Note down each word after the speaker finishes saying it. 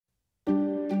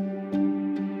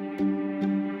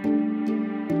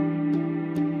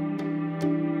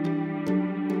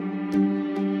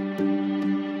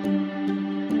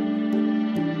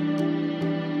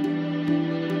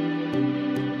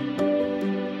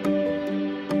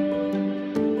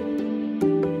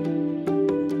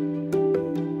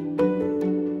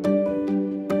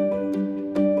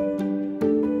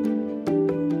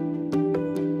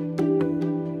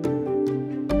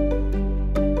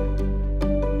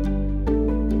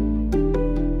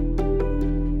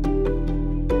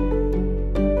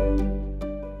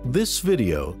This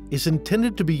video is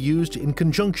intended to be used in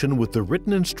conjunction with the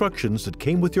written instructions that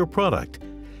came with your product,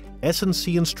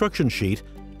 S&C Instruction Sheet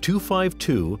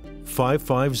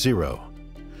 252550.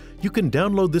 You can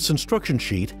download this instruction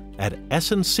sheet at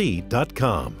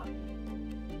snc.com.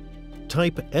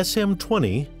 Type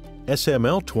SM20,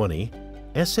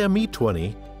 SML20,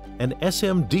 SME20, and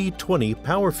SMD20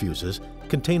 power fuses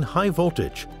contain high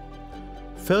voltage.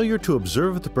 Failure to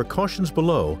observe the precautions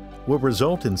below will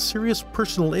result in serious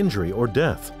personal injury or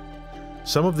death.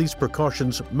 Some of these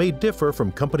precautions may differ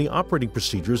from company operating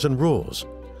procedures and rules.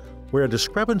 Where a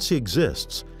discrepancy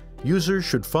exists, users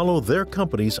should follow their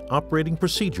company's operating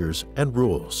procedures and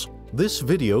rules. This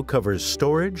video covers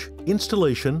storage,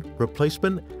 installation,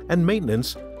 replacement, and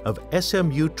maintenance of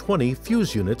SMU-20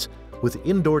 fuse units with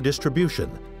indoor distribution,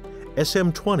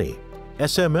 SM20,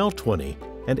 SML20,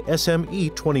 and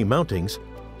SME20 mountings,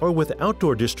 or with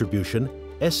outdoor distribution,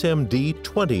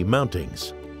 SMD20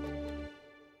 mountings.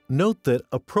 Note that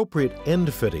appropriate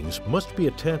end fittings must be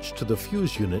attached to the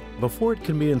fuse unit before it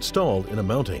can be installed in a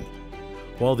mounting.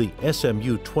 While the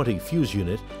SMU-20 fuse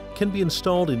unit can be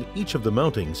installed in each of the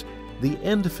mountings, the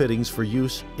end fittings for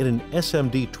use in an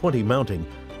SMD-20 mounting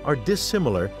are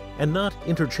dissimilar and not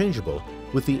interchangeable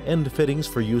with the end fittings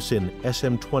for use in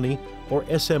SM20 or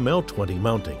SML20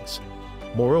 mountings.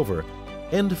 Moreover,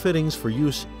 end fittings for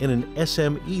use in an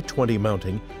SME20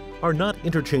 mounting are not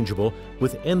interchangeable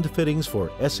with end fittings for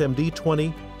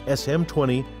SMD20,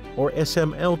 SM20, or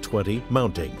SML20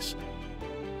 mountings.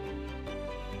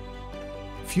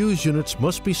 Fuse units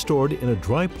must be stored in a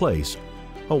dry place,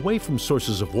 away from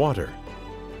sources of water.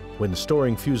 When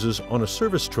storing fuses on a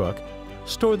service truck,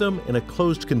 store them in a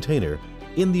closed container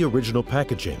in the original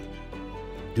packaging.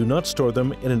 Do not store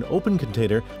them in an open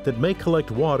container that may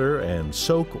collect water and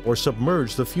soak or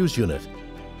submerge the fuse unit.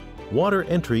 Water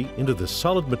entry into the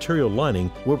solid material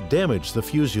lining will damage the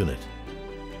fuse unit.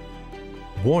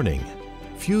 Warning: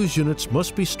 fuse units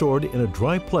must be stored in a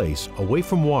dry place away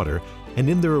from water and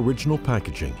in their original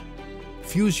packaging.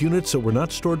 Fuse units that were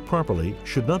not stored properly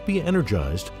should not be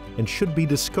energized and should be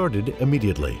discarded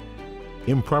immediately.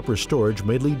 Improper storage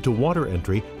may lead to water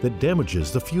entry that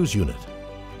damages the fuse unit.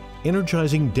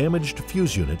 Energizing damaged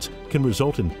fuse units can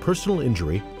result in personal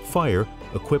injury, fire,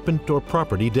 equipment, or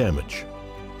property damage.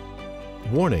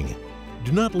 Warning: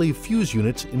 do not leave fuse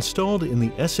units installed in the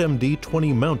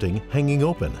SMD-20 mounting hanging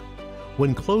open.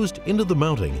 When closed into the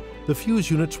mounting, the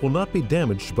fuse units will not be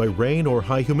damaged by rain or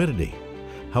high humidity.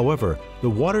 However,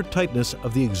 the water tightness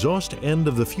of the exhaust end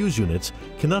of the fuse units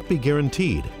cannot be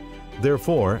guaranteed.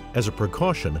 Therefore, as a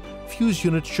precaution, fuse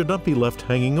units should not be left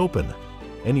hanging open.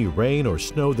 Any rain or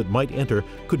snow that might enter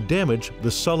could damage the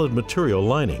solid material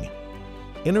lining.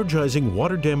 Energizing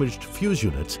water-damaged fuse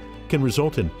units can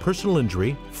result in personal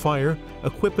injury, fire,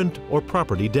 equipment, or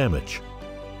property damage.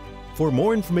 For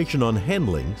more information on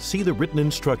handling, see the written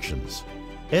instructions.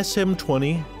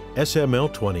 SM20,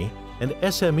 SML20, and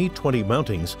SME20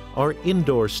 mountings are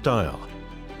indoor style.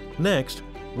 Next,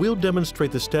 we'll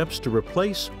demonstrate the steps to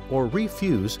replace or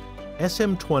refuse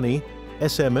SM20,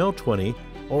 SML20,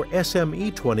 or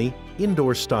SME20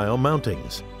 indoor style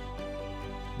mountings.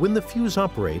 When the fuse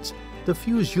operates, the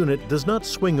fuse unit does not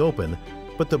swing open,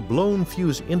 but the blown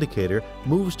fuse indicator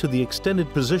moves to the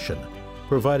extended position,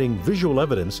 providing visual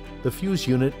evidence the fuse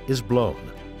unit is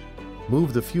blown.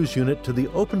 Move the fuse unit to the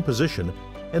open position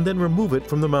and then remove it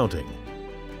from the mounting.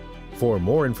 For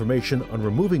more information on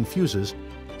removing fuses,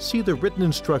 see the written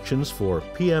instructions for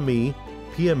PME,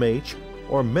 PMH,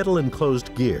 or metal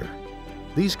enclosed gear.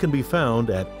 These can be found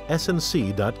at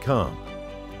snc.com.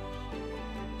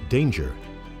 Danger: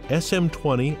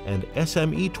 SM20 and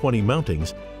SME20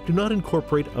 mountings do not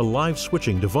incorporate a live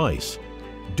switching device.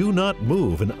 Do not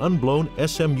move an unblown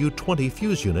SMU-20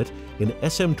 fuse unit in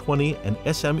SM20 and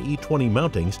SME20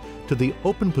 mountings to the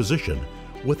open position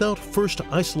without first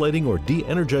isolating or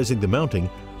de-energizing the mounting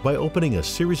by opening a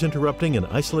series interrupting and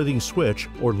isolating switch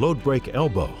or load break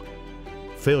elbow.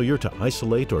 Failure to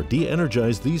isolate or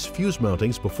de-energize these fuse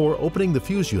mountings before opening the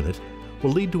fuse unit will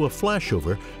lead to a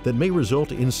flashover that may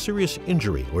result in serious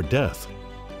injury or death.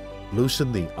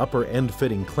 Loosen the upper end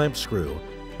fitting clamp screw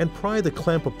and pry the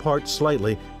clamp apart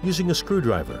slightly using a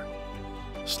screwdriver.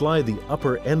 Slide the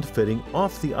upper end fitting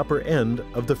off the upper end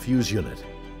of the fuse unit.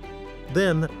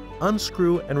 Then,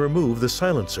 unscrew and remove the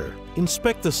silencer.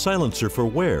 Inspect the silencer for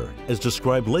wear, as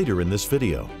described later in this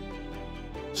video.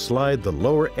 Slide the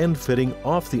lower end fitting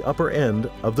off the upper end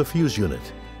of the fuse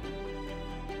unit.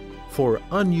 For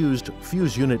unused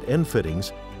fuse unit end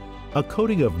fittings, a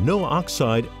coating of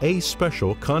no-oxide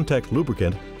A-Special contact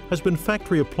lubricant has been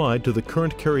factory applied to the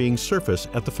current carrying surface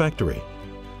at the factory.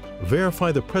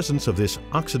 Verify the presence of this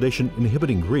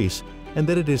oxidation-inhibiting grease and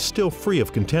that it is still free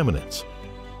of contaminants.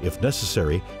 If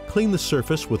necessary, clean the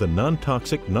surface with a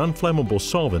non-toxic, non-flammable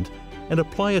solvent and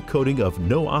apply a coating of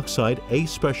no-oxide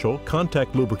A-special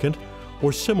contact lubricant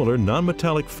or similar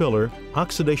non-metallic filler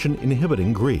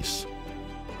oxidation-inhibiting grease.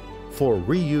 For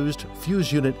reused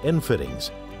fuse unit end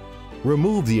fittings,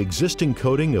 remove the existing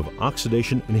coating of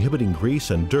oxidation-inhibiting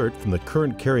grease and dirt from the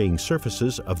current carrying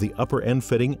surfaces of the upper end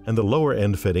fitting and the lower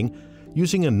end fitting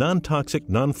using a non-toxic,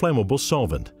 non-flammable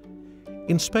solvent.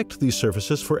 Inspect these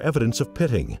surfaces for evidence of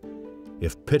pitting.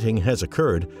 If pitting has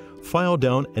occurred, file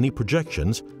down any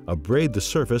projections, abrade the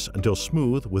surface until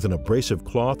smooth with an abrasive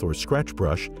cloth or scratch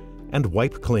brush, and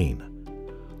wipe clean.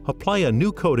 Apply a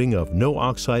new coating of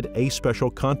no-oxide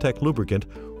A-special contact lubricant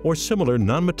or similar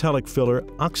non-metallic filler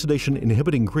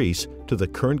oxidation-inhibiting grease to the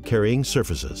current carrying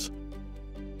surfaces.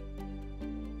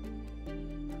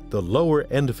 The lower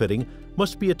end fitting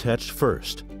must be attached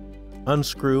first.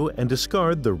 Unscrew and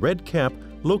discard the red cap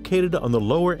located on the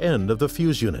lower end of the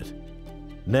fuse unit.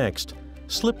 Next,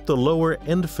 slip the lower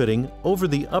end fitting over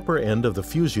the upper end of the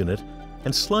fuse unit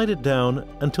and slide it down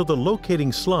until the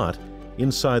locating slot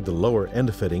inside the lower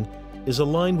end fitting is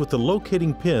aligned with the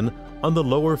locating pin on the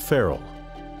lower ferrule.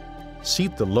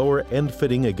 Seat the lower end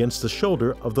fitting against the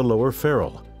shoulder of the lower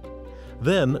ferrule.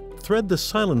 Then, thread the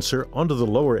silencer onto the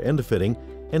lower end fitting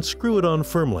and screw it on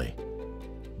firmly.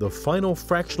 The final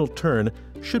fractional turn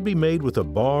should be made with a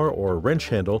bar or wrench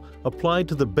handle applied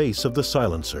to the base of the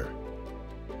silencer.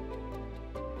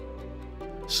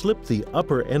 Slip the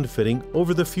upper end fitting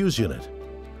over the fuse unit.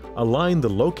 Align the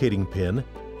locating pin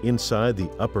inside the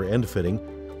upper end fitting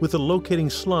with the locating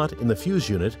slot in the fuse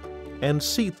unit and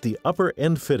seat the upper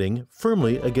end fitting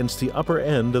firmly against the upper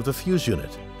end of the fuse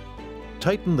unit.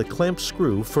 Tighten the clamp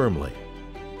screw firmly.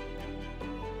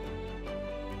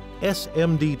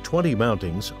 SMD20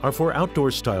 mountings are for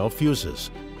outdoor-style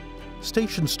fuses.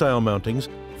 Station-style mountings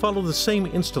follow the same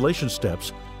installation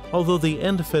steps, although the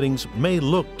end fittings may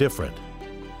look different.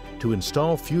 To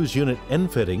install fuse unit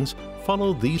end fittings,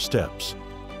 follow these steps.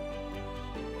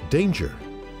 Danger!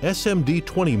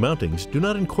 SMD20 mountings do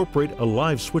not incorporate a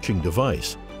live switching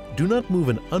device. Do not move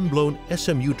an unblown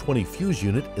SMU20 fuse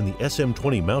unit in the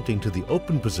SM20 mounting to the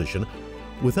open position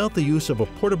without the use of a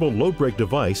portable load break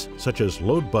device such as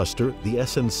Load Buster, the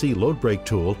SNC load break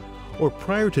tool, or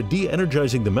prior to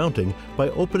de-energizing the mounting by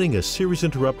opening a series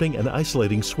interrupting and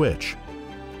isolating switch.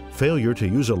 Failure to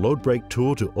use a load break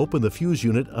tool to open the fuse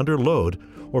unit under load,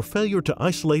 or failure to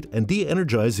isolate and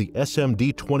de-energize the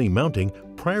SMD20 mounting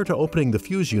prior to opening the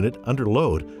fuse unit under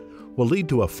load will lead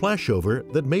to a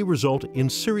flashover that may result in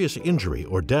serious injury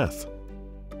or death.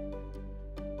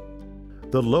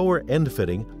 The lower end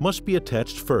fitting must be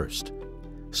attached first.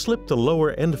 Slip the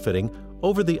lower end fitting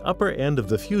over the upper end of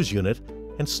the fuse unit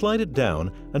and slide it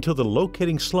down until the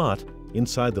locating slot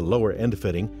inside the lower end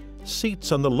fitting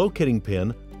seats on the locating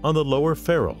pin on the lower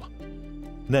ferrule.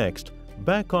 Next,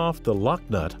 back off the lock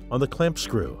nut on the clamp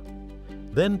screw.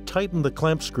 Then tighten the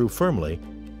clamp screw firmly.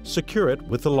 Secure it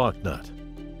with the lock nut.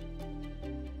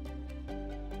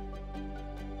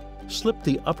 Slip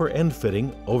the upper end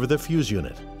fitting over the fuse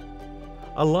unit.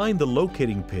 Align the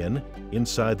locating pin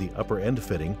inside the upper end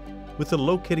fitting with the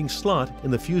locating slot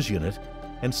in the fuse unit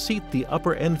and seat the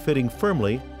upper end fitting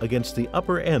firmly against the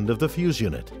upper end of the fuse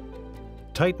unit.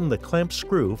 Tighten the clamp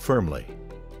screw firmly.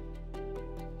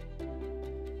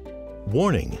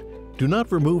 Warning! Do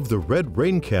not remove the red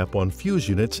rain cap on fuse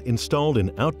units installed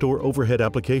in outdoor overhead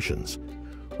applications.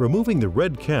 Removing the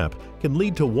red cap can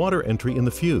lead to water entry in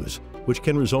the fuse, which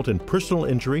can result in personal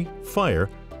injury, fire,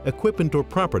 equipment or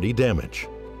property damage.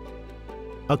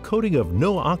 A coating of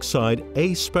no-oxide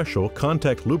A-special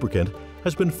contact lubricant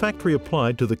has been factory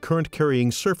applied to the current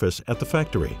carrying surface at the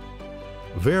factory.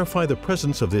 Verify the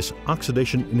presence of this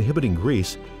oxidation-inhibiting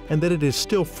grease and that it is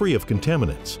still free of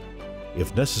contaminants.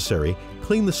 If necessary,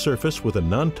 clean the surface with a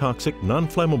non-toxic,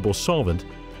 non-flammable solvent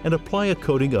and apply a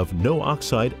coating of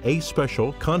no-oxide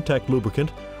A-special contact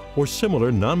lubricant or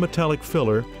similar non-metallic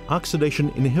filler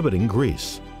oxidation-inhibiting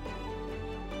grease.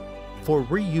 For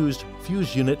reused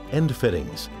fuse unit end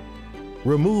fittings,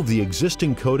 remove the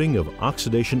existing coating of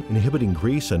oxidation-inhibiting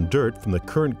grease and dirt from the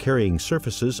current carrying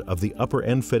surfaces of the upper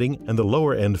end fitting and the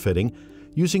lower end fitting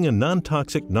using a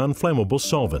non-toxic, non-flammable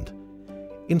solvent.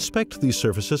 Inspect these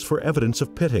surfaces for evidence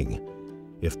of pitting.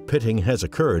 If pitting has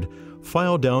occurred,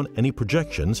 file down any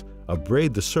projections,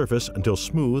 abrade the surface until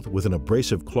smooth with an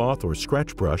abrasive cloth or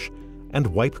scratch brush, and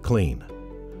wipe clean.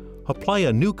 Apply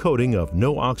a new coating of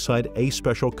no-oxide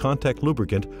A-special contact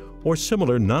lubricant or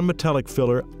similar non-metallic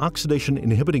filler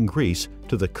oxidation-inhibiting grease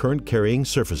to the current carrying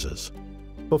surfaces.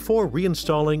 Before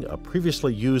reinstalling a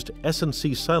previously used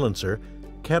S&C silencer,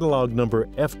 catalog number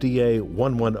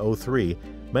FDA1103,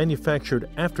 manufactured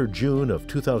after June of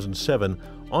 2007,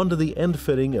 onto the end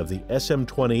fitting of the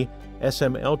SM20,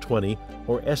 SML20,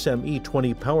 or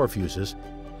SME20 power fuses,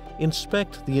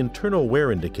 inspect the internal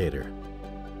wear indicator.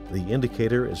 The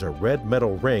indicator is a red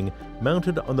metal ring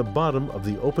mounted on the bottom of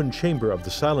the open chamber of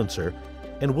the silencer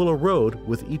and will erode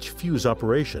with each fuse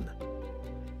operation.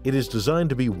 It is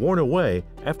designed to be worn away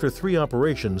after 3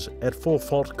 operations at full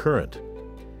fault current.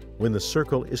 When the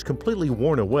circle is completely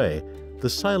worn away, the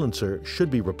silencer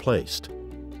should be replaced.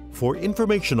 For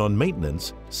information on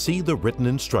maintenance, see the written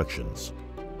instructions.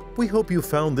 We hope you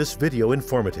found this video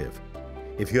informative.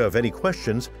 If you have any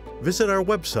questions, visit our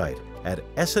website at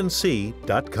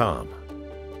snc.com.